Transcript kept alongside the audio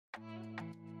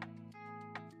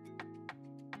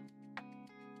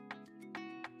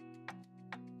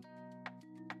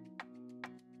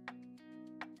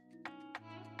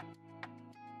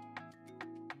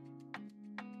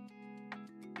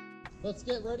Let's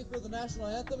get ready for the national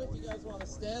anthem. If you guys want to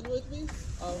stand with me,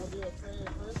 we'll do a prayer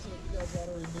first. So if you guys want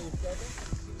to remove cover,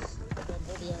 and then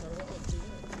we'll be on our way to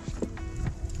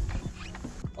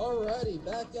Alrighty,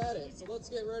 back at it. So let's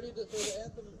get ready for the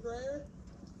anthem and prayer.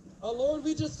 Lord,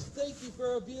 we just thank you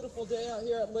for a beautiful day out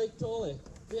here at Lake Tulloch.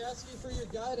 We ask you for your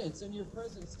guidance and your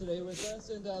presence today with us,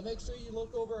 and make sure you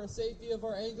look over our safety of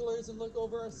our anglers and look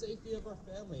over our safety of our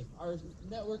family, our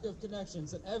network of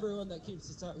connections, and everyone that keeps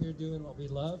us out here doing what we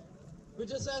love. We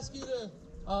just ask you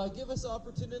to give us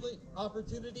opportunity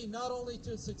not only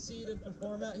to succeed and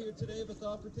perform out here today, but the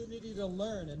opportunity to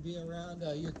learn and be around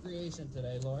your creation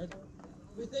today, Lord.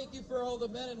 We thank you for all the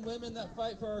men and women that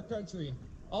fight for our country,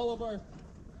 all of our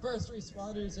first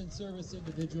responders and service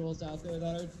individuals out there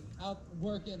that are out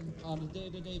working on a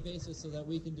day-to-day basis so that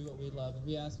we can do what we love. And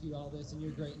we ask you all this in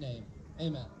your great name.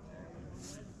 Amen.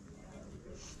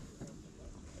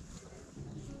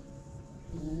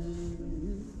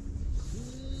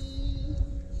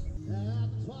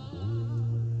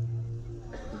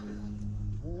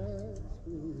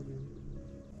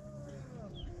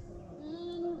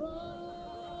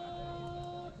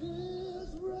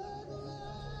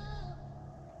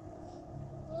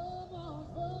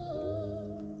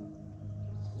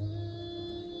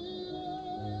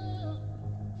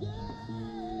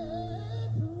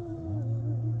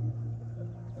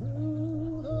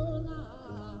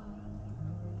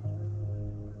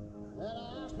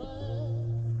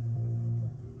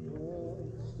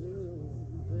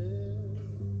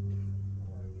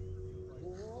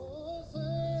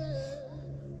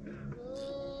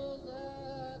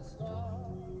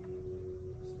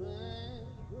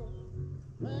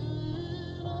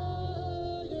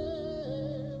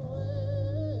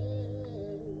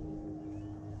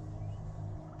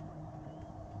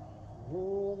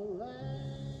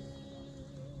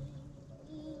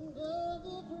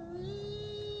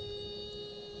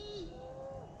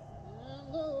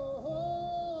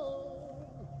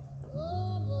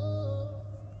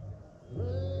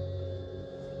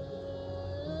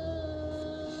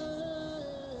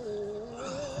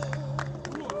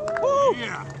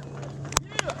 Yeah.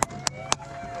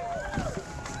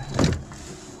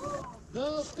 The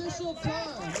official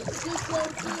time is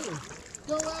 6:02.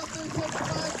 Go out there, catch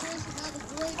 5 fish, and have a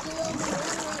great day on the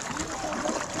water at beautiful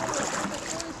Lake Tulloch on the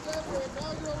first ever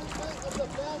inaugural event of the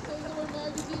Bass Angler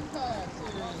Magazine Kayak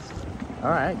Series.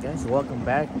 Alright guys, welcome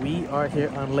back. We are here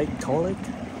on Lake Tulloch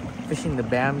fishing the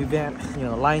BAM event. You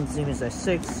know, lines in is at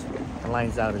 6, the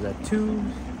lines out is at 2.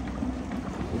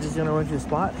 We're just gonna run to the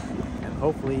spot and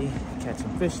hopefully catch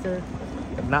some fish there.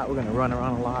 If not, we're gonna run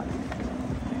around a lot,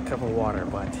 cover water,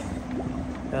 but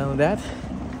other than that,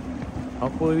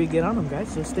 hopefully we get on them, guys,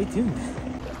 so stay tuned.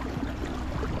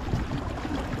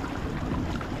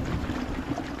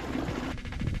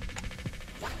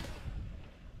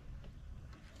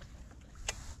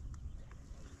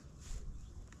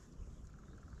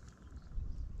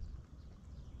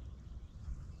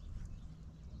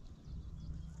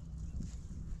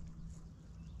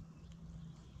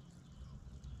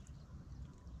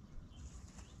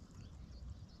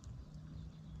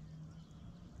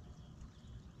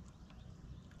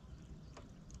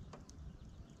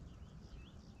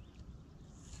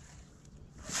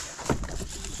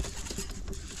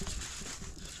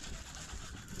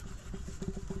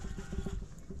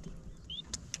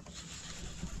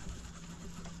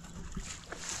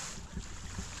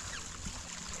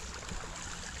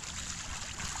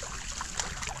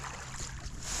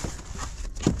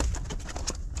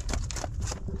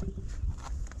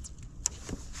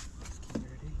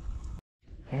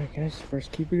 Alright guys,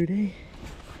 first keeper today.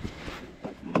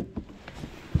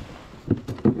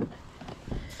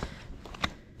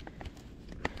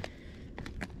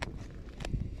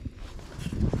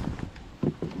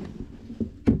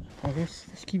 I guess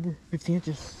first keeper, 50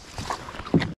 inches.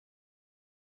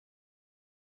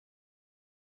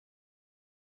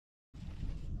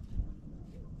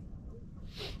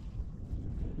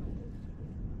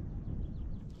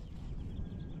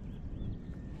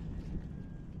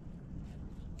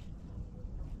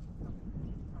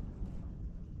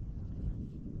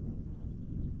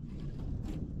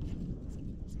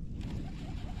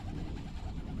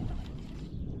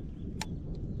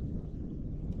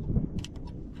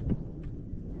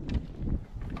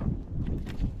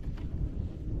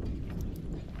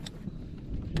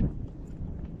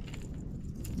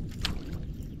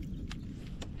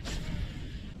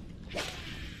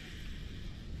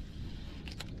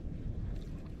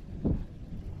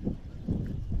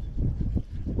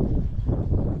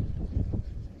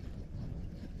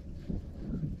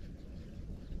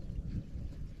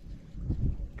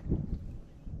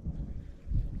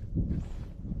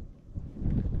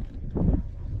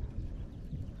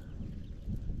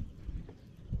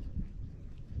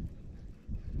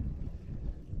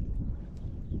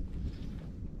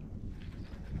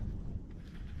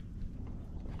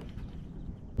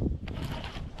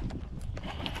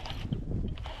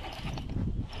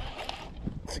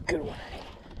 Good one.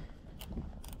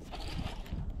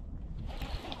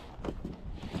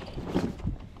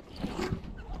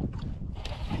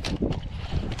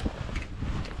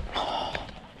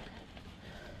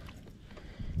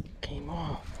 Came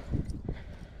off.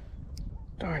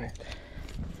 Darn it.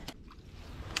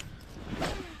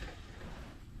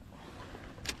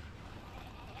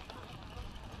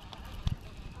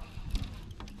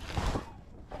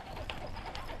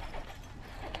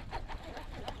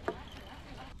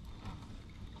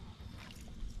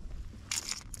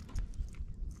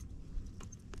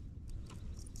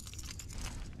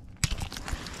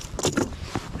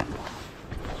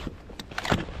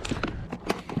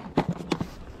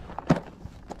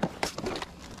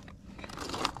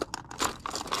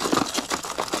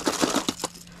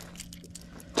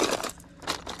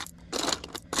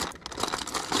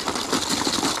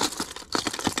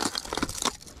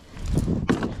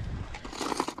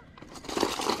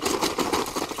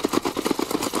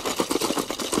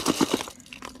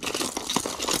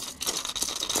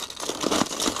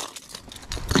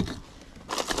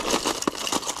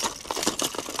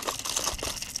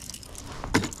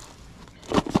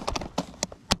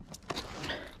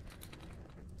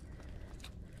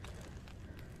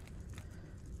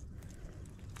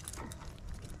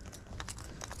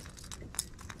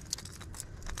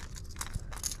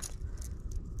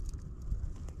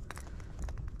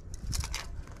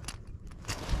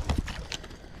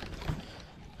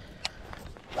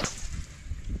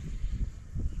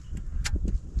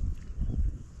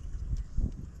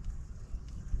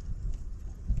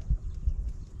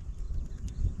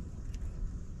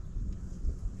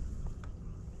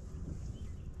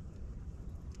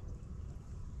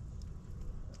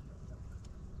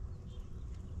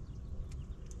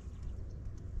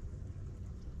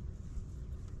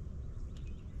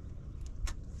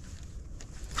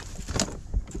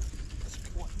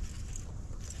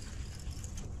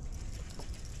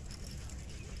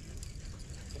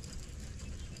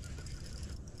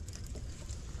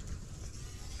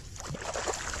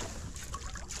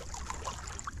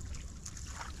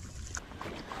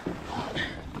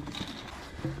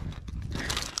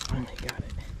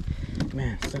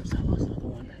 Man, sucks I lost the other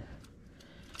one.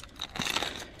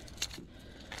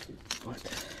 But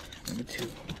number 2.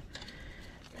 Man,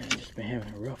 I've just been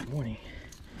having a rough morning.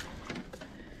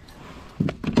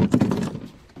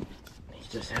 These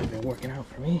just haven't been working out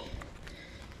for me.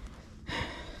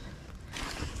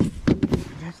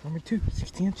 That's number 2,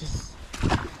 60 inches.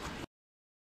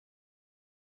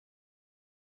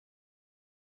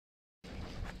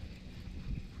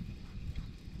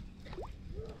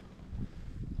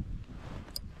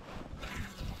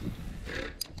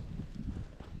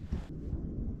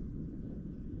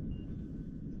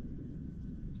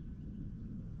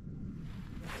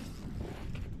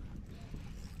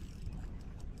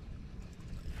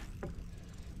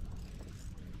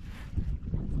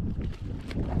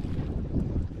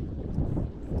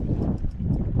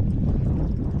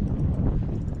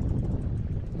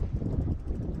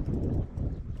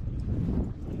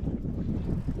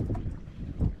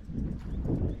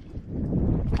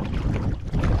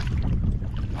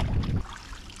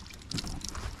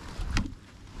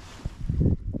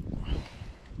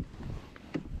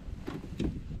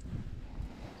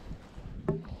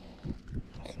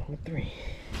 Number 3.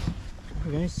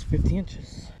 Okay guys, 50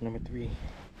 inches. Number 3.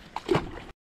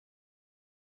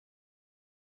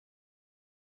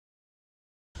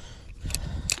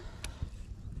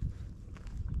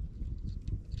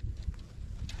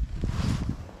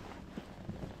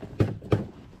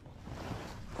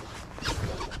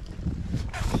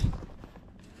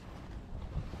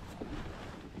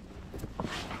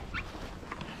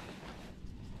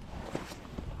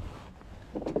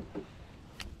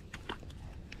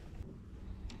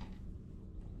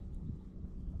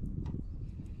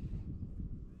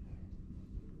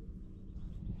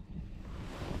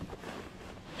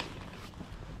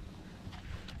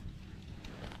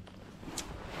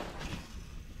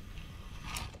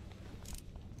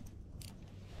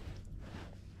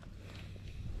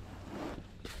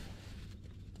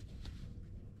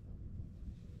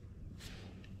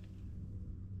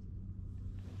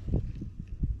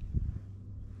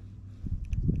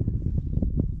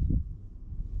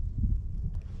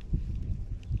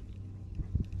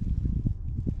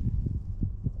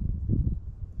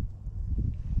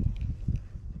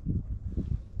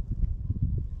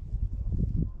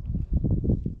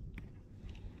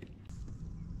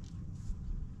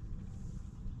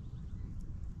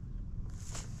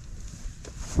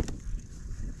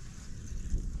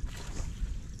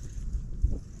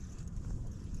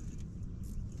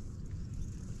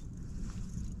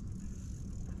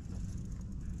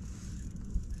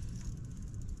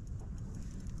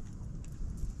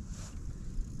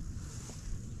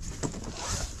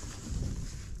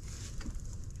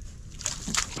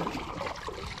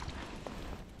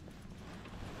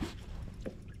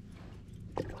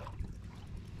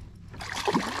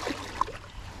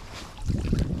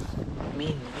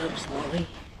 Molly.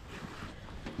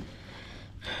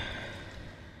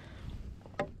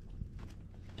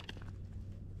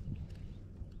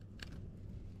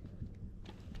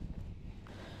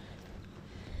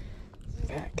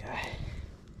 That guy.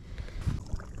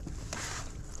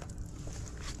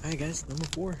 Alright guys, number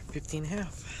 4,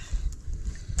 15.5.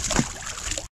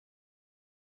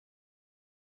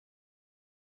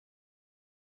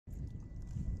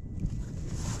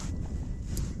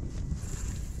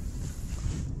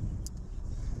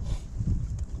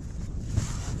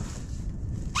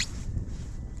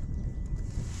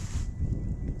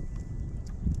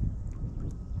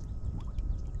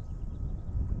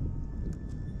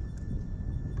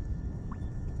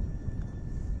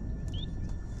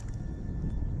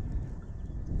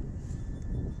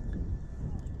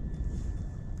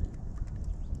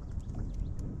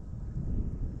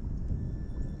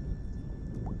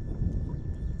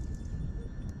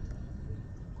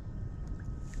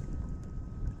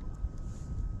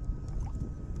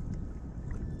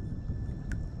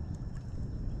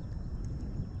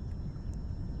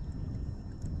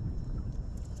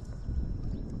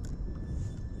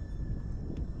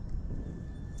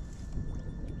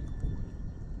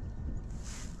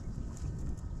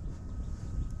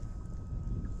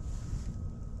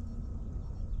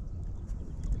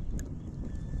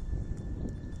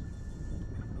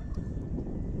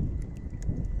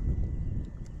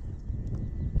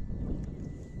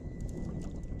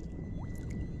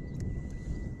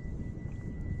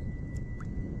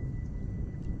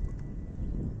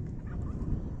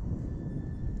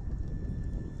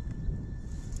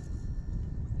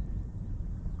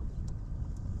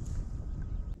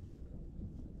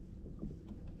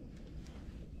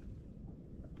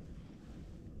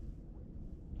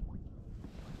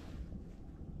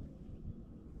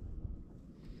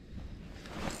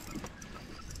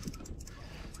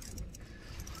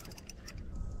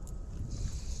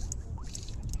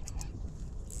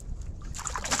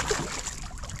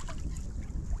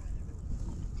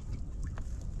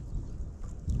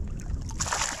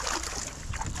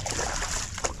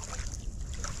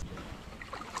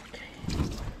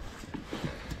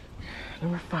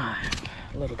 Number 5,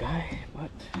 a little guy, but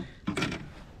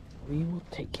we will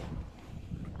take him.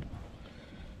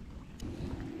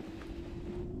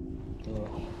 A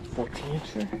little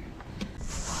 14-incher.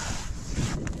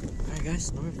 Alright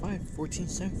guys, number 5,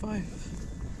 14.75.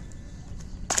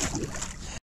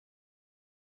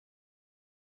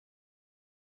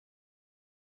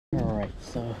 Alright,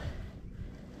 so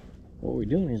what we're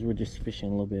doing is we're just fishing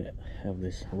a little bit of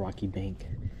this rocky bank.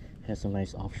 Has some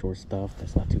nice offshore stuff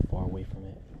that's not too far away from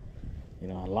it. You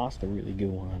know, I lost a really good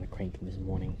one on the crank this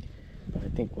morning, but I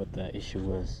think what the issue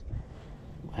was,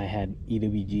 I had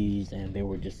EWGs and they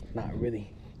were just not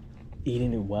really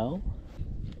eating it well.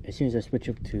 As soon as I switched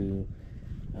up to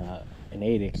an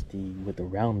 8XD with a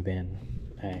round bend,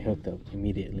 I hooked up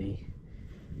immediately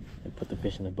and put the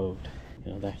fish in the boat.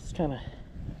 You know, that's kind of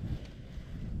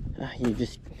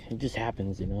it just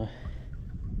happens, you know.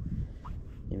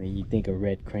 You know, you think a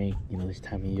red crank, you know, this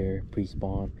time of year,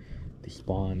 pre-spawn,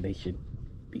 they should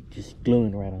be just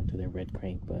gluing right onto their red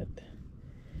crank, but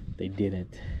they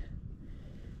didn't.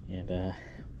 And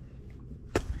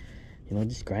you know,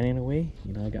 just grinding away.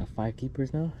 You know, I got 5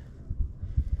 keepers now.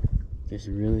 Just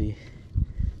really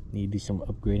need to do some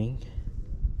upgrading.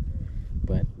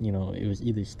 But you know, it was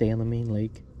either stay on the main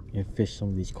lake and fish some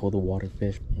of these colder water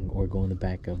fish, or go in the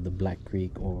back of the Black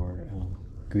Creek or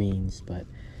Greens. But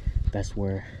that's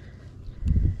where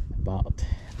about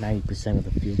 90% of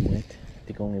the field went. I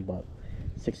think only about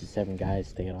 6 or 7 guys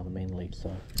stayed on the main lake, so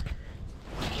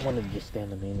I wanted to just stay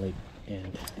on the main lake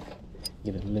and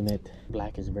get a limit.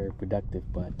 Black is very productive,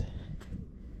 but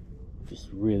just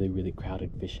really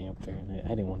crowded fishing up there, and I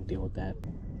didn't want to deal with that.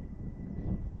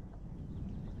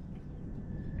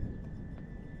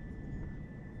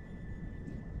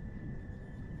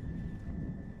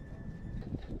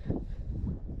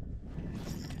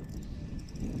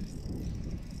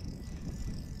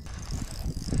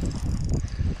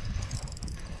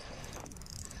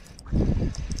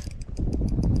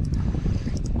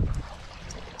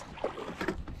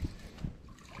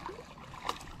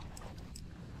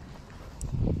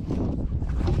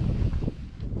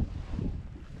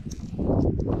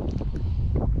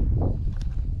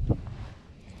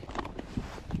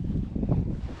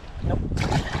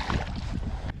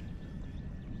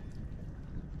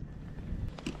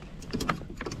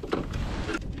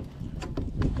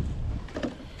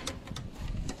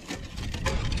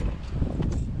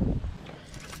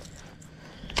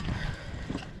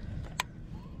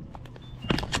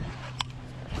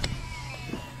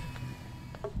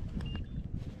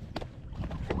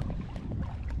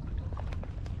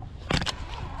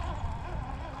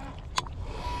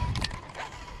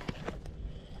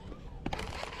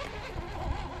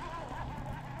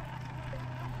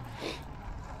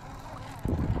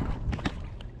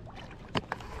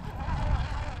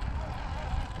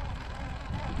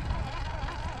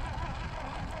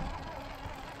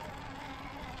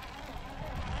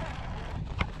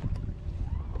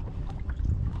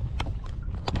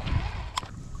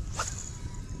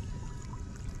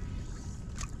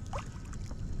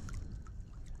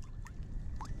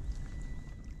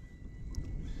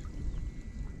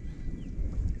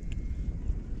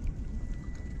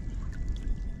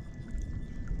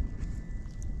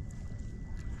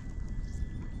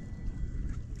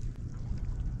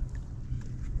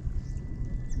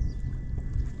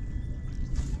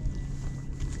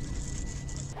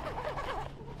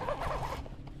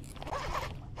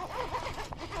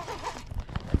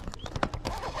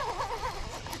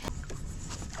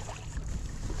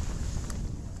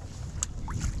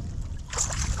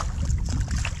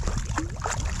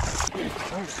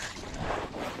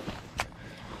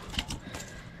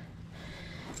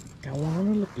 Got one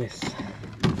on the look list.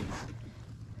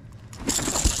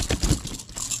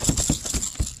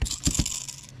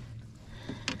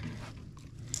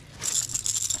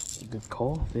 It's a good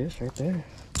call fish right there.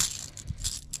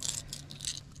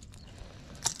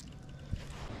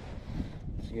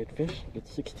 It's a good fish, good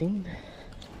 16.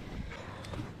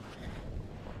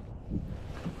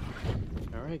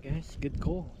 Alright guys, good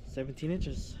call. 17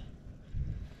 inches.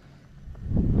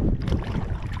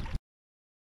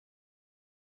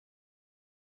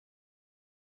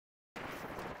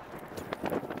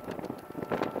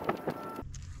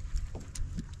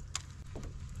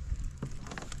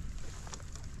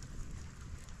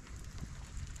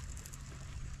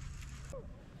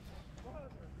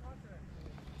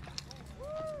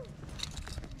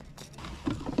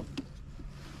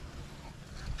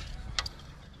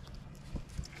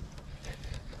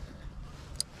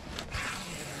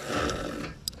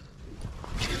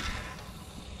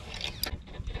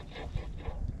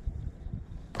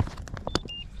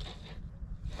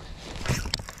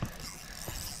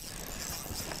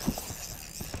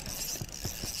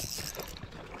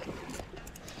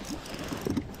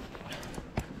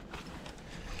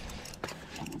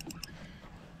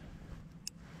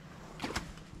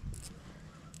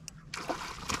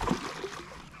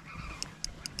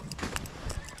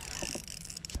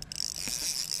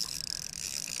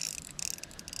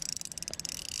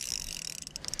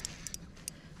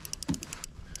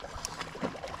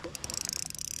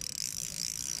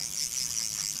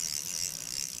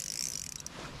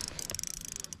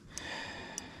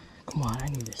 Come on, I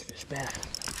need this fish bad.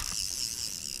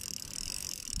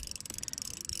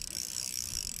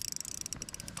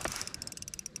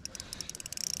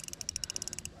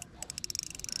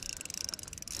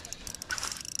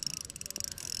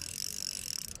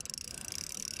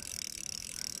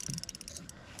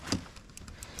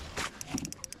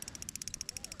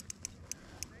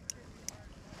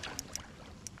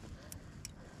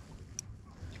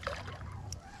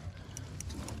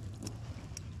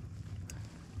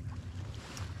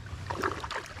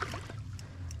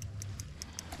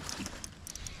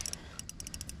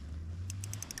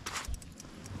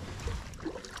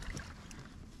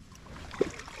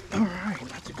 Alright,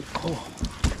 that's a good call.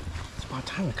 It's about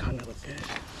time I caught another fish.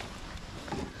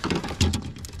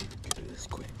 Do this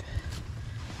quick.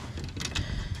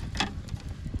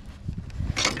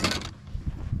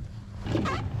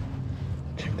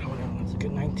 Check that one out. That's a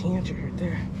good 19 incher right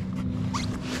there.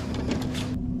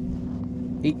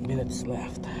 8 minutes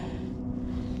left.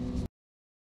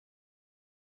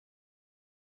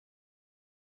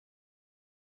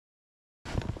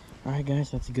 Alright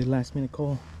guys, that's a good last minute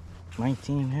call.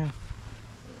 19 and a half.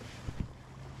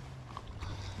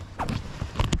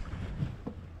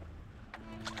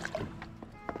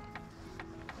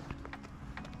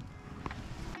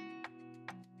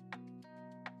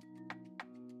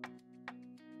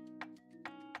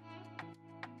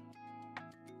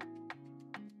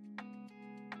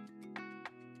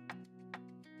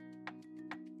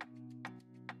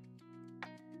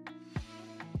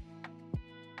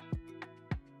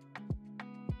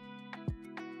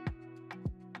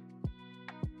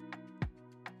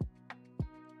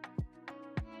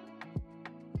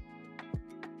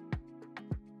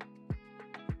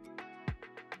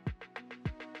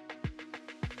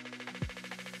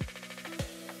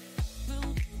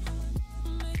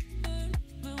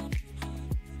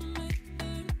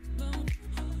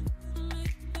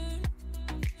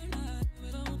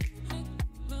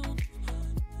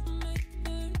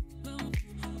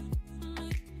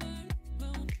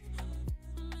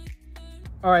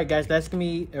 Alright guys, that's gonna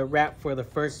be a wrap for the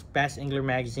first Bass Angler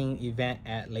Magazine event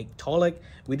at Lake Tulloch.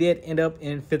 We did end up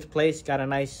in 5th place, got a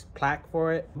nice plaque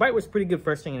for it. The bite was pretty good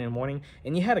first thing in the morning,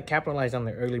 and you had to capitalize on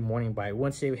the early morning bite.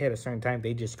 Once they hit a certain time,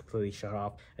 they just completely shut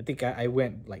off. I think I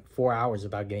went like 4 hours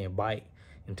without getting a bite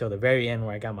until the very end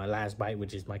where I got my last bite,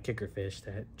 which is my kicker fish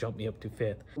that jumped me up to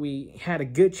 5th. We had a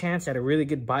good chance at a really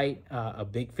good bite, a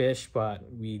big fish, but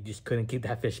we just couldn't keep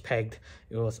that fish pegged.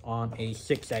 It was on a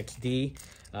 6XD.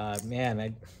 Man,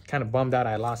 I kind of bummed out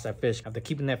I lost that fish. After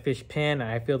keeping that fish pinned,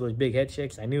 I feel those big head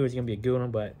shakes. I knew it was going to be a good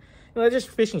one, but you know, just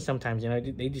fishing sometimes, you know,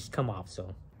 they just come off, so.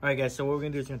 All right, guys, so what we're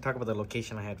going to do is we're going to talk about the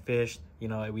location I had fished. You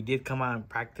know, we did come out and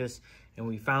practice, and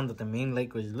we found that the main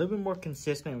lake was a little bit more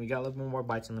consistent. We got a little bit more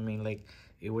bites on the main lake.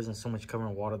 It wasn't so much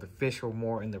covering water. The fish were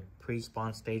more in the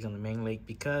pre-spawn stage on the main lake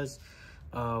because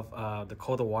of the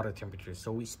colder water temperatures.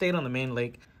 So we stayed on the main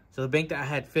lake. So the bank that I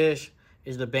had fish,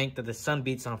 is the bank that the sun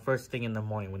beats on first thing in the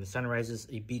morning. When the sun rises,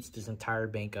 it beats this entire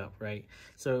bank up, right?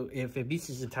 So if it beats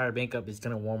this entire bank up, it's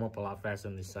going to warm up a lot faster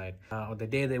on this side. The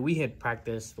day that we had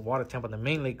practiced, the water temp on the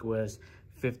main lake was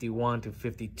 51 to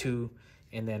 52.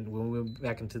 And then when we went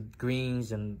back into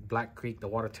Greens and Black Creek, the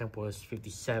water temp was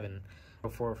 57.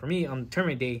 For me, on the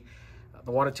tournament day,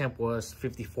 the water temp was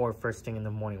 54 first thing in the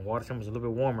morning. Water temp was a little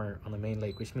bit warmer on the main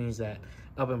lake, which means that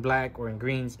up in Black or in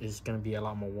Greens is going to be a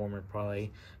lot more warmer,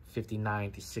 probably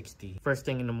 59 to 60. First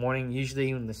thing in the morning,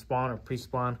 usually when the spawn or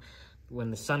pre-spawn,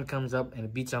 when the sun comes up and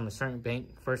it beats on a certain bank,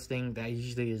 first thing, that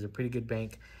usually is a pretty good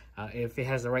bank. If it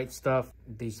has the right stuff,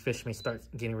 these fish may start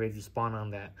getting ready to spawn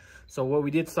on that. So what we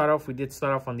did start off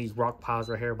on these rock piles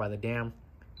right here by the dam.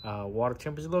 Water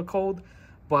temp is a little cold,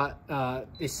 but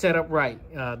it's set up right.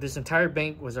 This entire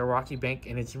bank was a rocky bank,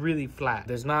 and it's really flat.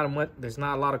 There's not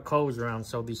a lot of coves around,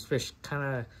 so these fish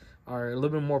kind of are a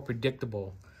little bit more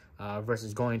predictable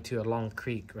versus going to a long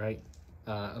creek, right?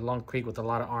 A long creek with a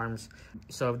lot of arms.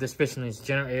 So if this fish in this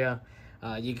general area,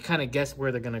 you can kind of guess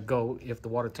where they're gonna go if the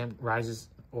water temp rises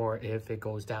or if it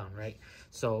goes down, right?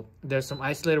 So there's some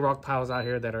isolated rock piles out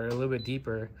here that are a little bit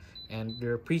deeper, and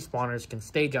their pre-spawners can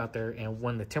stage out there, and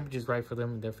when the temperature's right for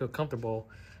them, they feel comfortable,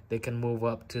 they can move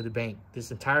up to the bank.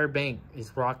 This entire bank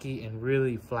is rocky and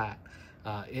really flat.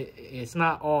 It's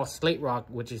not all slate rock,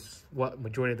 which is what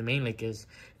majority of the main lake is.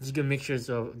 It's good mixtures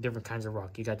of different kinds of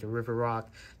rock. You got your river rock,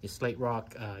 your slate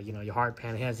rock, you know, your hard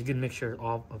pan. It has a good mixture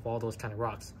of all those kind of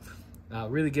rocks.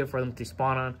 Really good for them to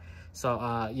spawn on.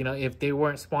 So, you know, if they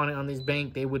weren't spawning on this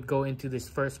bank, they would go into this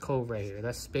first cove right here.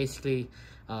 That's basically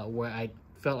where I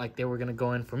felt like they were going to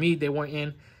go in. For me, they weren't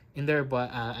in there,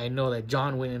 but I know that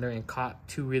John went in there and caught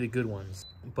two really good ones.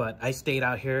 But I stayed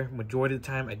out here majority of the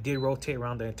time. I did rotate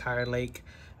around the entire lake.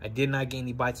 I did not get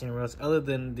any bites anywhere else other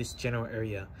than this general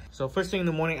area. So first thing in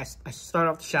the morning, I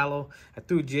started off shallow. I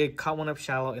threw a jig, caught one up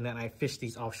shallow, and then I fished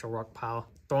these offshore rock pile,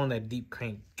 throwing that deep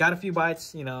crank. Got a few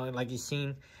bites, you know, like you've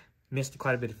seen. Missed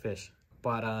quite a bit of fish,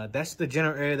 but that's the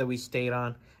general area that we stayed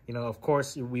on. You know, of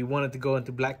course, we wanted to go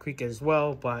into Black Creek as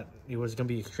well, but it was going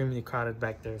to be extremely crowded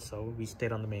back there, so we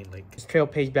stayed on the main lake. This trail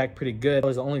pays back pretty good. It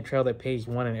was the only trail that pays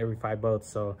 1 in every 5 boats,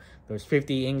 so there was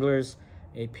 50 anglers.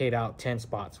 It paid out 10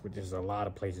 spots, which is a lot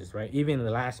of places, right? Even in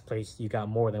the last place, you got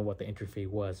more than what the entry fee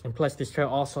was. And plus, this trail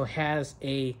also has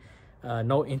a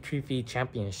no entry fee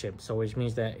championship, so which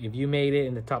means that if you made it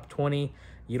in the top 20,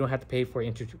 you don't have to pay for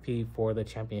entry fee for the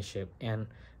championship. And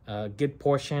a good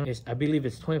portion is, I believe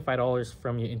it's $25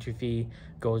 from your entry fee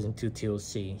goes into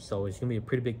TOC. So it's gonna be a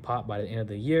pretty big pot by the end of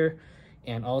the year.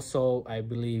 And also, I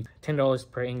believe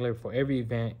 $10 per angler for every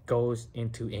event goes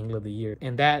into Angler of the Year.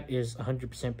 And that is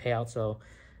 100% payout. So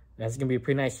that's gonna be a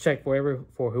pretty nice check for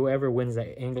whoever wins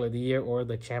the Angler of the Year or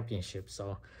the championship.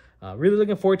 So really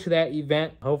looking forward to that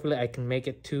event. Hopefully I can make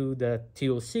it to the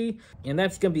TOC. And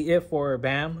that's going to be it for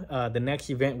BAM. The next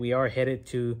event, we are headed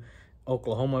to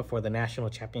Oklahoma for the national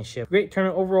championship. Great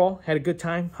tournament overall. Had a good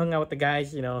time. Hung out with the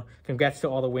guys. You know, congrats to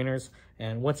all the winners.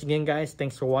 And once again, guys,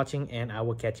 thanks for watching. And I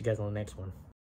will catch you guys on the next one.